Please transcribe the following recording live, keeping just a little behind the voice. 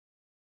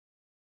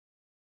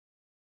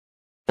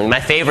My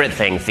favorite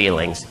thing,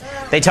 feelings.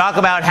 They talk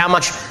about how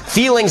much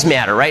feelings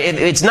matter, right?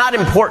 It's not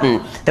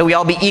important that we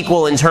all be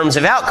equal in terms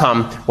of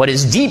outcome. What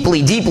is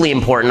deeply, deeply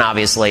important,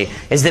 obviously,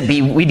 is that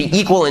we be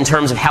equal in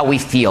terms of how we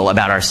feel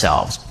about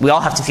ourselves. We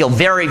all have to feel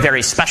very,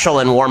 very special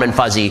and warm and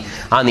fuzzy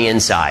on the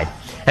inside.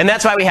 And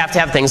that's why we have to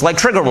have things like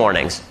trigger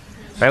warnings.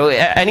 Right?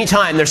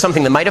 Anytime there's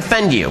something that might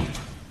offend you,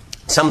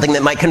 something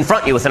that might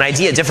confront you with an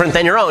idea different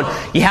than your own,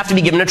 you have to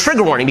be given a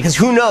trigger warning, because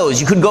who knows,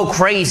 you could go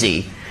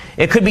crazy.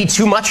 It could be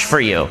too much for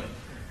you.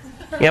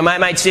 You know,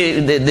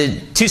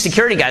 the two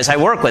security guys I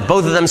work with,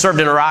 both of them served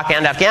in Iraq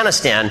and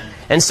Afghanistan,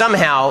 and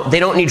somehow they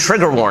don't need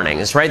trigger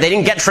warnings, right? They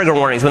didn't get trigger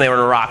warnings when they were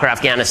in Iraq or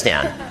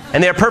Afghanistan.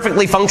 And they're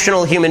perfectly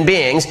functional human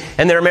beings,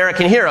 and they're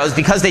American heroes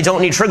because they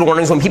don't need trigger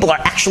warnings when people are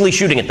actually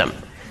shooting at them.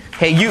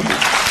 Hey, you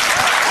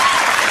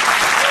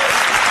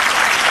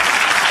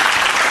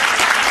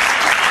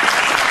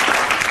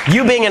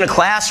being in a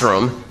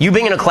classroom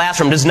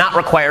does not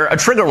require a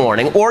trigger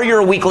warning, or you're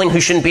a weakling who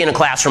shouldn't be in a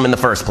classroom in the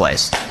first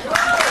place.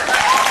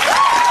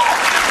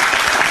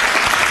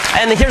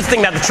 And here's the thing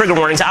about the trigger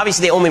warnings.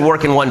 Obviously, they only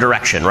work in one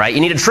direction, right?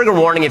 You need a trigger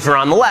warning if you're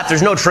on the left.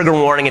 There's no trigger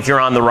warning if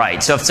you're on the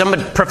right. So if some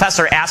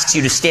professor asks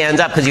you to stand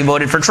up because you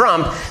voted for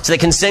Trump so they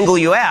can single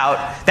you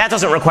out, that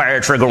doesn't require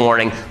a trigger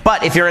warning.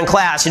 But if you're in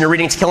class and you're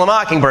reading To Kill a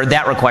Mockingbird,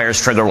 that requires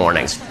trigger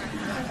warnings.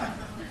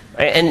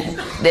 And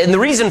the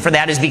reason for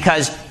that is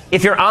because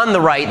if you're on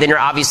the right, then you're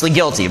obviously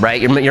guilty,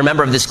 right? You're a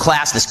member of this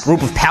class, this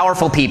group of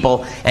powerful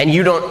people, and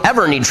you don't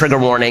ever need trigger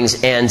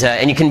warnings, and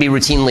you can be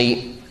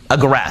routinely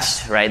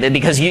aggressed, right?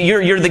 Because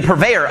you're the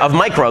purveyor of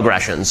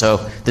microaggressions. So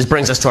this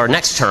brings us to our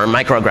next term,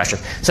 microaggression.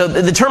 So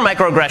the term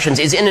microaggressions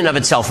is in and of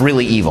itself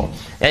really evil.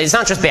 And it's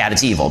not just bad,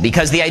 it's evil.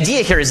 Because the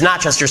idea here is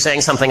not just you're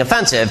saying something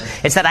offensive,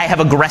 it's that I have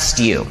aggressed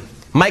you.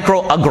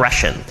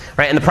 Microaggression,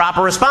 right? And the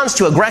proper response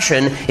to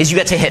aggression is you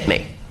get to hit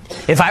me.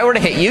 If I were to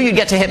hit you, you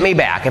get to hit me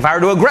back. If I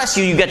were to aggress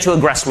you, you get to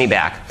aggress me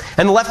back.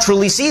 And the left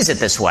truly sees it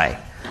this way.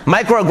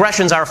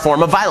 Microaggressions are a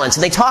form of violence,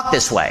 and they talk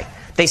this way.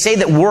 They say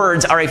that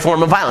words are a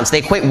form of violence. They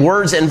equate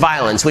words and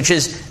violence, which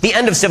is the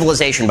end of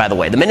civilization, by the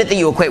way. The minute that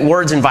you equate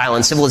words and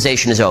violence,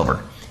 civilization is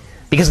over.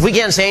 Because if we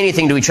can't say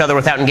anything to each other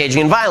without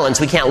engaging in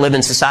violence, we can't live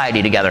in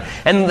society together.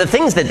 And the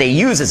things that they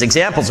use as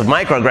examples of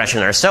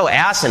microaggression are so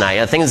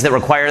asinine, things that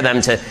require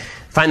them to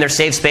find their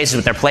safe spaces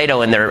with their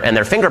Play-Doh and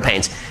their finger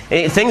paints.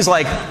 Things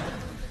like,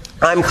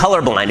 I'm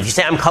colorblind. If you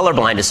say I'm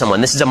colorblind to someone,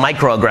 this is a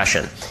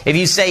microaggression. If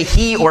you say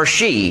he or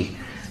she,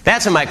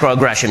 that's a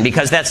microaggression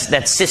because that's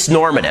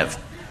cisnormative.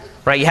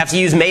 Right? You have to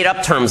use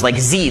made-up terms like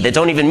Z that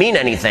don't even mean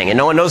anything, and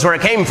no one knows where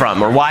it came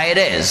from or why it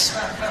is.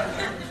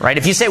 Right?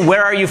 If you say,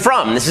 where are you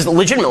from? This is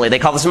legitimately, they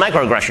call this a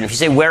microaggression. If you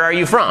say, where are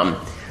you from?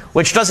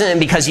 Which doesn't,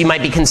 because you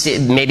might be,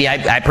 maybe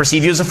I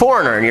perceive you as a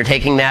foreigner, and you're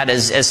taking that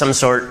as some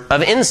sort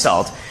of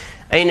insult.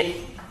 I mean,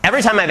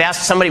 every time I've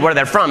asked somebody where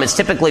they're from, it's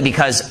typically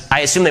because I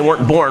assume they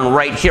weren't born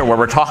right here where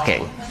we're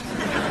talking.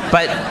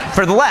 But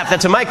for the left,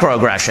 that's a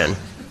microaggression.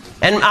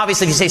 And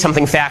obviously, if you say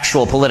something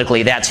factual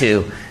politically, that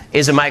too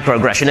is a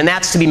microaggression, and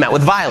that's to be met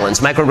with violence.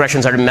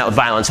 Microaggressions are to be met with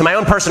violence. So my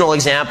own personal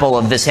example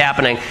of this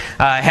happening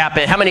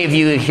how many of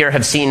you here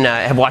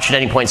have watched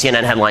at any point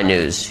CNN Headline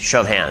News? Show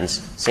of hands.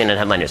 CNN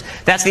Headline News.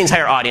 That's the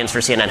entire audience for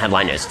CNN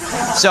Headline News.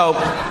 So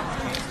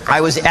I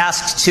was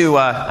asked to,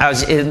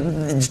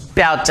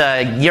 about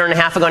a year and a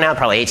half ago now,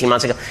 probably 18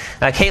 months ago,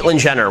 Caitlyn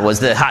Jenner was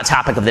the hot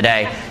topic of the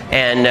day,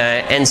 and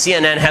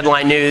CNN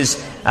Headline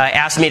News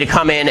asked me to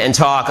come in and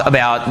talk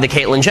about the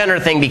Caitlyn Jenner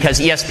thing because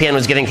ESPN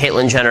was giving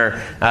Caitlyn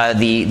Jenner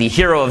the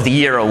Hero of the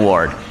Year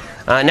award.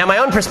 Now, my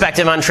own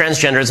perspective on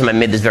transgenderism, I've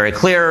made this very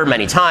clear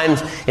many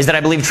times, is that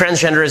I believe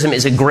transgenderism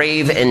is a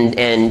grave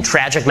and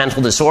tragic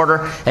mental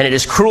disorder, and it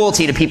is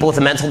cruelty to people with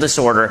a mental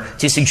disorder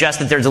to suggest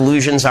that their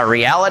delusions are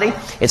reality.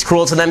 It's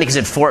cruel to them because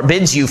it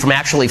forbids you from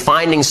actually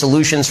finding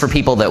solutions for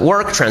people that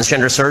work.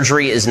 Transgender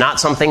surgery is not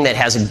something that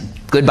has a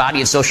good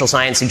body of social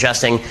science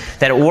suggesting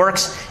that it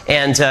works,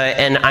 and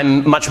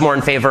I'm much more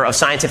in favor of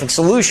scientific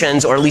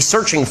solutions, or at least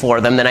searching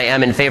for them, than I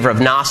am in favor of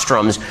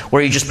nostrums,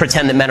 where you just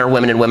pretend that men are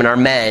women and women are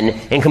men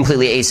in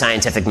completely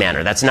ascientific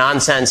manner. That's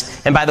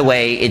nonsense. And by the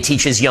way, it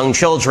teaches young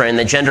children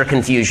that gender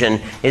confusion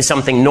is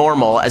something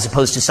normal as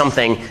opposed to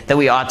something that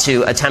we ought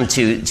to attempt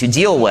to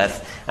deal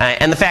with.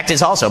 And the fact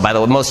is also, by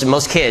the way,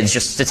 most kids,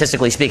 just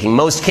statistically speaking,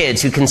 most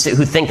kids who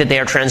think that they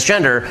are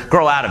transgender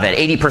grow out of it.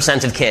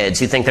 80% of kids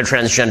who think they're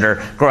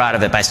transgender grow out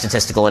of it by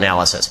statistical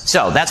analysis.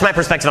 So that's my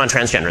perspective on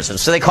transgenderism.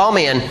 So they call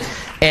me in,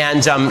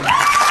 and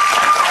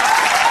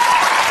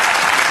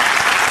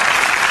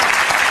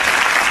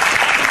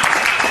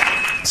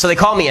so they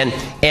call me in,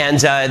 and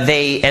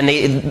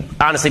they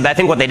honestly, I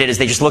think what they did is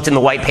they just looked in the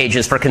white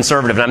pages for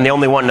conservative, and I'm the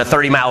only one in a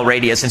 30-mile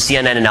radius of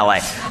CNN in LA.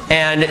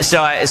 And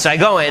so I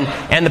go in,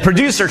 and the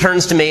producer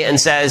turns to me and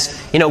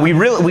says, you know,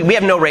 we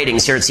have no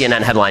ratings here at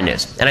CNN Headline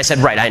News. And I said,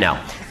 right, I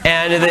know.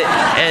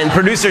 And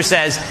producer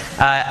says,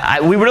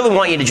 we really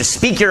want you to just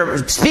speak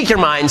your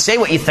mind, say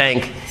what you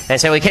think. And I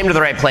said, we came to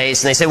the right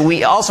place. And they said,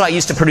 I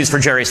used to produce for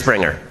Jerry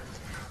Springer.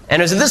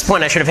 And it was at this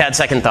point I should have had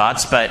second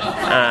thoughts, but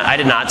I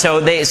did not.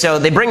 So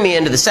they bring me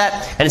into the set,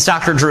 and it's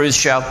Dr. Drew's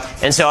show.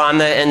 And so on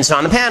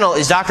the panel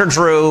is Dr.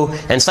 Drew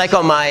and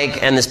Psycho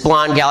Mike and this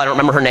blonde gal, I don't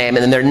remember her name,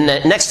 and then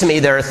next to me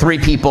there are 3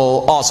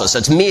 people also. So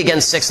it's me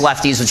against 6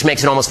 lefties, which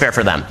makes it almost fair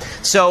for them.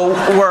 So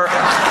we're...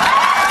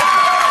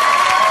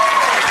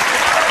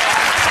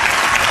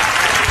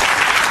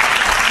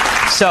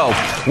 So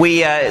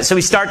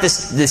we start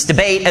this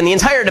debate, and the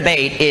entire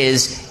debate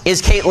is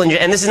Caitlyn,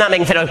 and this is not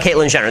making fun of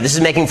Caitlyn Jenner. This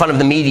is making fun of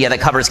the media that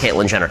covers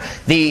Caitlyn Jenner.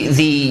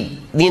 The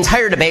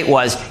entire debate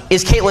was,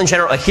 is Caitlyn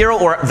Jenner a hero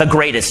or the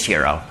greatest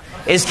hero?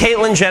 Is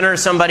Caitlyn Jenner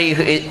somebody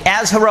who is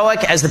as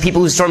heroic as the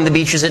people who stormed the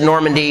beaches at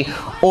Normandy,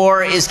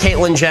 or is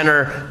Caitlyn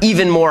Jenner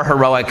even more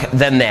heroic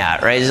than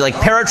that? Right? Is it like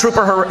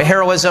paratrooper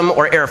heroism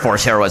or Air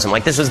Force heroism?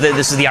 Like this is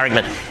the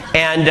argument,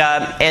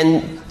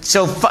 and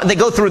so they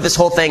go through this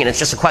whole thing, and it's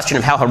just a question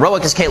of how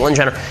heroic is Caitlyn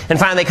Jenner. And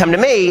finally, they come to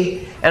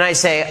me, and I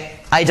say,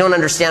 I don't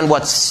understand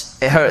what's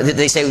her.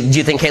 They say, do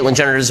you think Caitlyn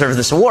Jenner deserves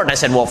this award? And I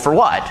said, well, for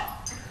what?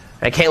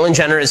 Right, Caitlyn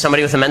Jenner is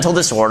somebody with a mental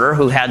disorder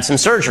who had some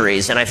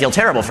surgeries, and I feel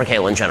terrible for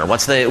Caitlyn Jenner.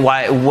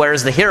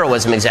 Where's the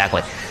heroism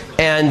exactly?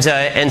 And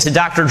so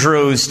Dr.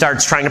 Drew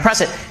starts trying to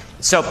press it.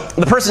 So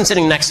the person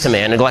sitting next to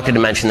me, I neglected to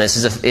mention this,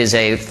 is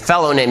a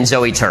fellow named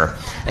Zoe Tur.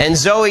 And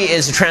Zoe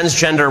is a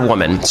transgender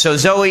woman. So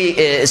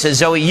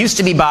Zoe used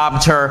to be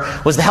Bob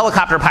Tur, was the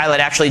helicopter pilot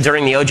actually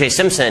during the O.J.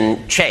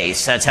 Simpson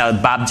chase. That's how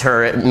Bob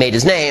Tur made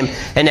his name,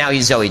 and now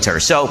he's Zoe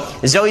Tur. So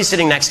Zoe's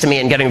sitting next to me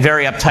and getting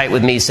very uptight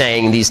with me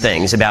saying these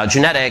things about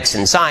genetics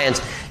and science.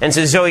 And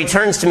so Zoe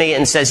turns to me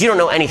and says, you don't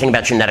know anything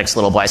about genetics,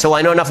 little boy. So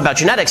I know enough about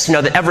genetics to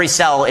know that every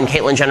cell in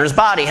Caitlyn Jenner's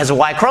body has a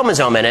Y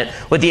chromosome in it,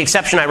 with the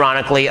exception,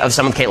 ironically, of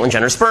some of Caitlyn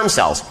Jenner's sperm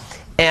cells.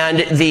 And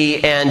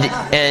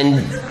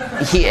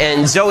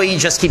Zoe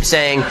just keeps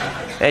saying,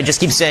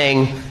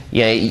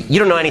 yeah, you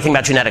don't know anything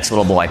about genetics,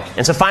 little boy.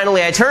 And so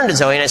finally I turned to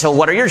Zoe and I said, well,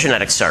 what are your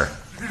genetics, sir?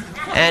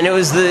 And it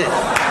was the...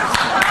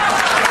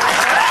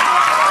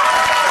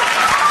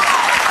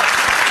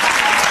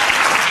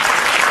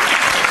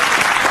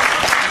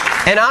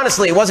 And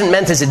honestly, it wasn't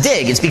meant as a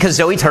dig. It's because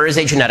Zoe Tur is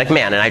a genetic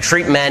man, and I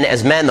treat men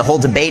as men. The whole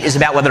debate is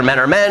about whether men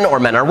are men or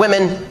men are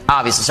women,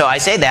 obviously. So I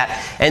say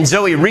that, and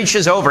Zoe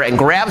reaches over and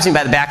grabs me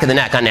by the back of the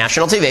neck on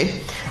national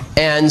TV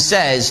and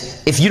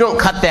says, if you don't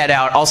cut that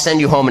out, I'll send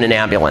you home in an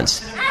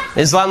ambulance.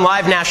 This is on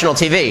live national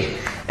TV.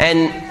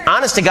 And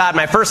honest to God,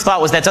 my first thought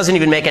was that doesn't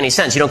even make any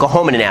sense. You don't go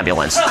home in an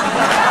ambulance.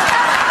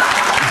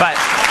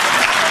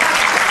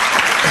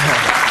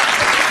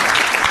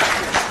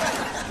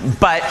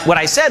 But what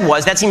I said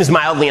was, that seems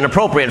mildly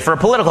inappropriate for a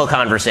political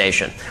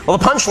conversation. Well,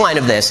 the punchline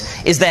of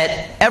this is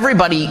that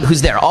everybody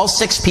who's there, all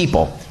 6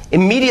 people,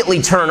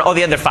 immediately turn,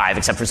 the other 5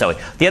 except for Zoe,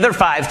 the other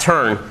 5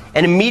 turn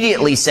and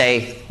immediately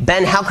say,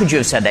 Ben, how could you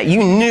have said that?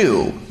 You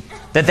knew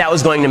that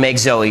was going to make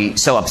Zoe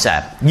so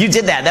upset. You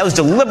did that. That was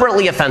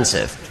deliberately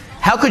offensive.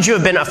 How could you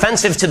have been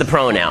offensive to the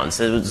pronouns,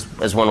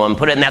 as one woman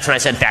put it? And that's when I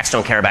said, facts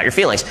don't care about your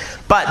feelings.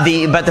 But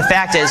the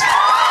fact is...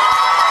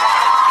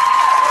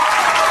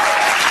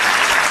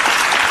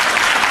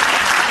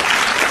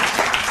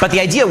 But the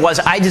idea was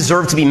I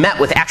deserved to be met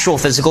with actual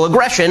physical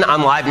aggression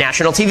on live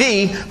national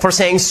TV for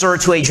saying sir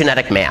to a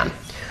genetic man.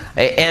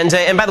 And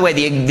by the way,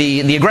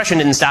 the aggression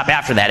didn't stop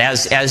after that.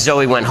 As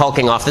Zoe went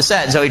hulking off the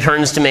set, Zoe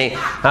turns to me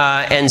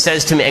and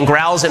says to me and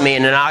growls at me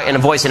in a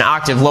voice an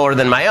octave lower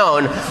than my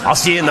own, "I'll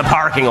see you in the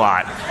parking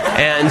lot."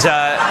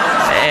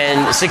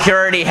 And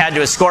security had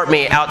to escort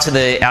me out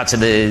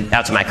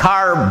to my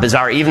car.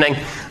 Bizarre evening.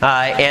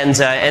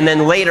 And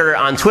then later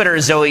on Twitter,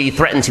 Zoe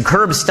threatened to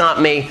curb stomp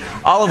me,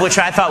 all of which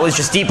I thought was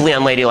just deeply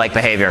unladylike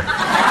behavior.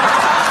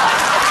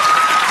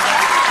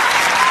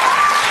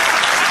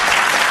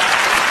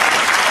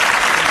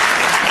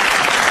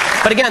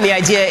 But again, the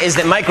idea is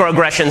that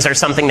microaggressions are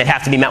something that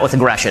have to be met with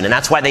aggression, and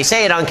that's why they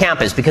say it on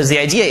campus, because the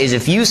idea is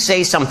if you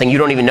say something you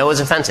don't even know is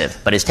offensive,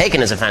 but is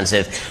taken as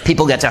offensive,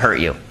 people get to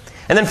hurt you.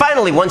 And then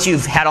finally, once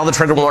you've had all the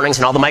trigger warnings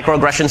and all the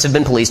microaggressions have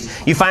been policed,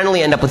 you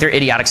finally end up with your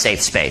idiotic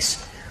safe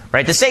space.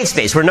 Right? The safe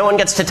space where no one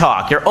gets to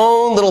talk, your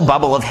own little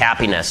bubble of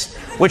happiness,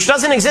 which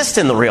doesn't exist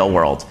in the real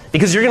world.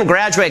 Because you're going to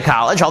graduate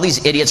college, all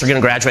these idiots are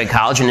going to graduate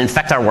college and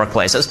infect our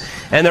workplaces,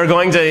 and they're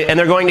going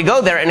to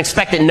go there and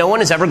expect that no one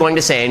is ever going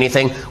to say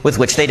anything with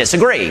which they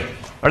disagree.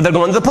 Or they're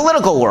going to the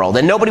political world,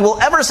 and nobody will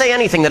ever say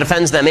anything that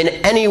offends them in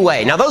any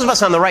way. Now, those of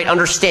us on the right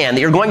understand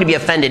that you're going to be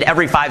offended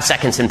every 5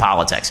 seconds in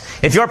politics.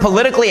 If you're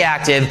politically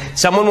active,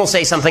 someone will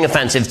say something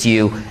offensive to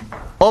you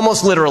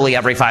almost literally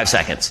every 5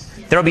 seconds.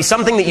 There will be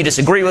something that you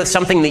disagree with,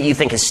 something that you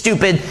think is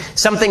stupid,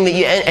 something that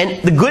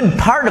and the good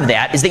part of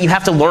that is that you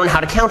have to learn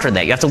how to counter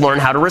that. You have to learn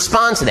how to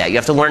respond to that. You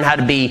have to learn how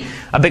to be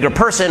a bigger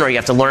person, or you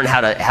have to learn you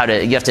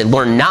have to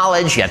learn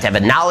knowledge. You have to have a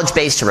knowledge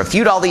base to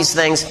refute all these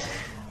things.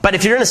 But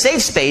if you're in a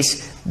safe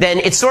space, then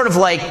it's sort of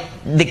like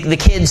the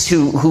kids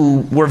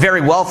who were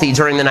very wealthy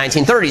during the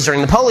 1930s, during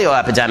the polio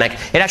epidemic.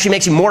 It actually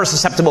makes you more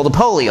susceptible to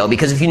polio,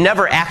 because if you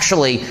never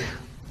actually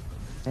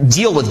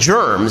deal with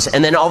germs,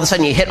 and then all of a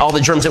sudden you hit all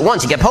the germs at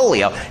once, you get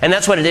polio. And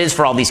that's what it is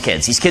for all these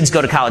kids. These kids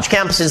go to college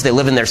campuses, they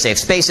live in their safe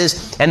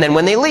spaces, and then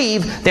when they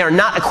leave, they are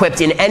not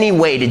equipped in any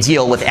way to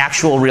deal with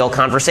actual real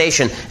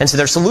conversation. And so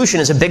their solution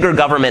is a bigger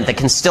government that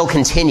can still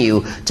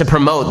continue to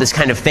promote this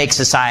kind of fake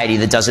society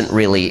that doesn't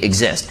really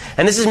exist.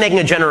 And this is making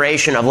a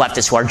generation of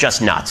leftists who are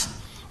just nuts.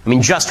 I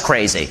mean, just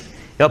crazy.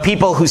 You know,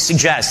 people who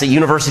suggest at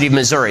University of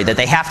Missouri that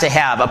they have to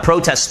have a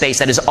protest space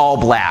that is all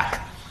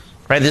black.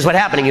 Right? This is what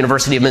happened at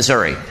University of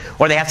Missouri.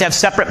 Or they have to have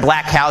separate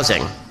black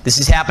housing. This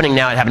is happening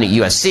now. It happened at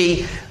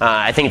USC.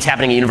 I think it's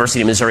happening at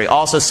University of Missouri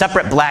also.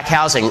 Separate black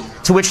housing,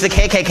 to which the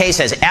KKK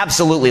says,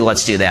 absolutely,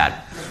 let's do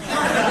that.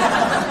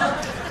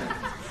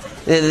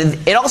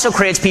 It also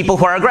creates people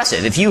who are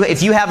aggressive. If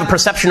you have a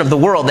perception of the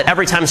world that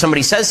every time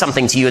somebody says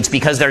something to you, it's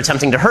because they're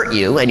attempting to hurt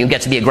you, and you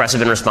get to be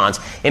aggressive in response,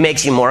 it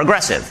makes you more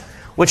aggressive.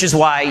 Which is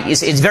why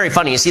it's very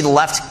funny. You see the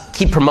left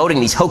keep promoting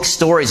these hoax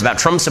stories about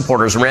Trump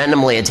supporters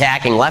randomly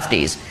attacking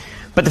lefties.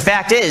 But the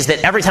fact is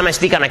that every time I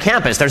speak on a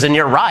campus, there's a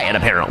near riot,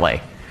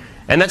 apparently.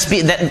 And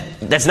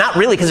that's not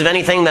really because of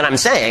anything that I'm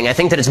saying. I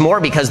think that it's more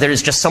because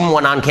there's just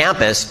someone on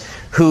campus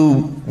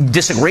who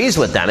disagrees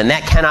with them, and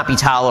that cannot be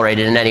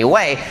tolerated in any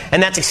way.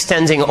 And that's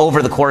extending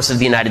over the course of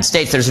the United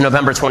States. There's a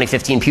November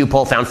 2015 Pew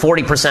poll found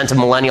 40% of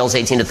millennials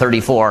 18 to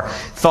 34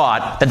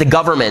 thought that the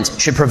government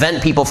should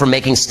prevent people from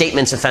making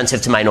statements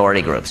offensive to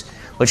minority groups,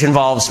 which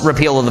involves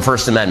repeal of the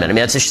First Amendment. I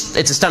mean, it's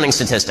a stunning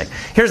statistic.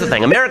 Here's the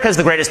thing. America is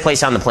the greatest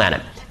place on the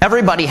planet.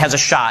 Everybody has a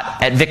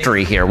shot at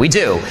victory here. We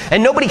do.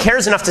 And nobody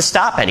cares enough to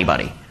stop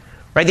anybody.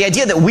 Right? The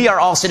idea that we are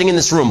all sitting in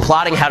this room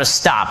plotting how to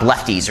stop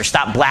lefties or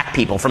stop black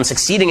people from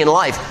succeeding in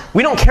life,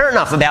 we don't care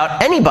enough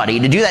about anybody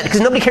to do that because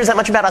nobody cares that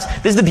much about us.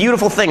 This is the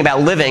beautiful thing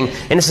about living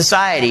in a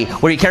society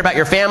where you care about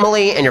your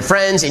family and your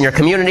friends and your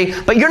community,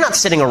 but you're not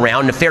sitting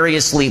around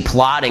nefariously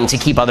plotting to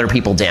keep other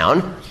people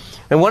down.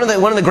 And one of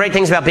the great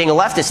things about being a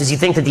leftist is you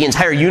think that the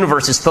entire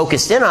universe is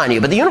focused in on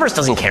you, but the universe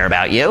doesn't care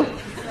about you.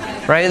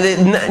 Right?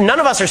 None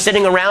of us are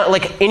sitting around,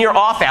 like in your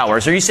off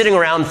hours, are you sitting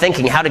around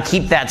thinking how to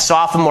keep that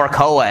sophomore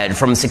co-ed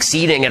from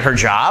succeeding at her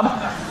job?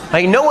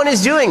 Like, no one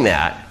is doing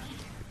that.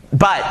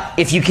 But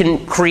if you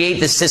can create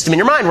this system in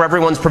your mind where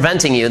everyone's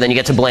preventing you, then you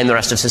get to blame the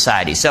rest of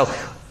society. So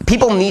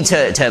people need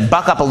to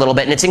buck up a little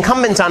bit, and it's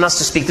incumbent on us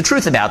to speak the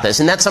truth about this,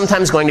 and that's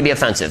sometimes going to be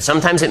offensive.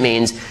 Sometimes it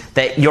means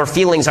that your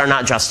feelings are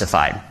not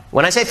justified.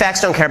 When I say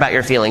facts don't care about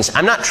your feelings,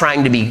 I'm not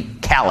trying to be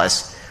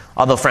callous,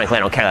 although frankly I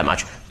don't care that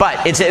much. But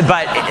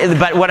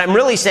what I'm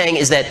really saying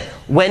is that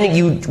when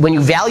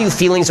you value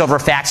feelings over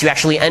facts, you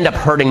actually end up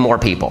hurting more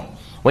people.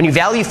 When you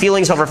value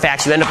feelings over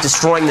facts, you end up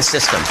destroying the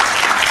system.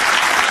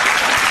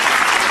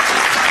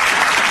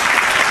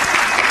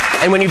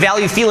 And when you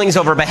value feelings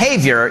over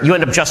behavior, you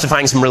end up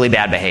justifying some really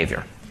bad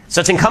behavior. So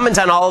it's incumbent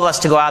on all of us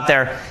to go out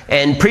there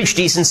and preach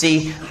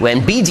decency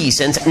and be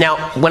decent. Now,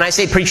 when I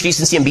say preach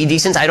decency and be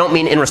decent, I don't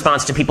mean in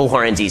response to people who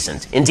are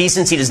indecent.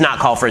 Indecency does not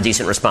call for a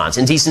decent response.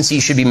 Indecency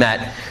should be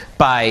met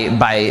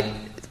by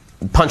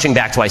punching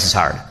back twice as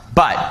hard.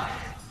 But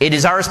it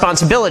is our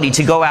responsibility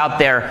to go out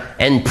there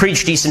and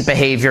preach decent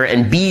behavior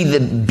and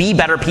be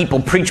better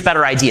people, preach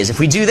better ideas. If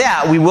we do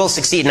that, we will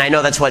succeed. And I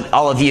know that's what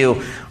all of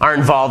you are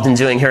involved in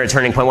doing here at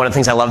Turning Point. One of the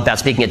things I love about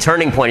speaking at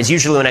Turning Point is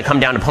usually when I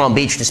come down to Palm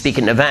Beach to speak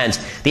at an event,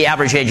 the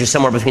average age is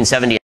somewhere between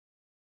 70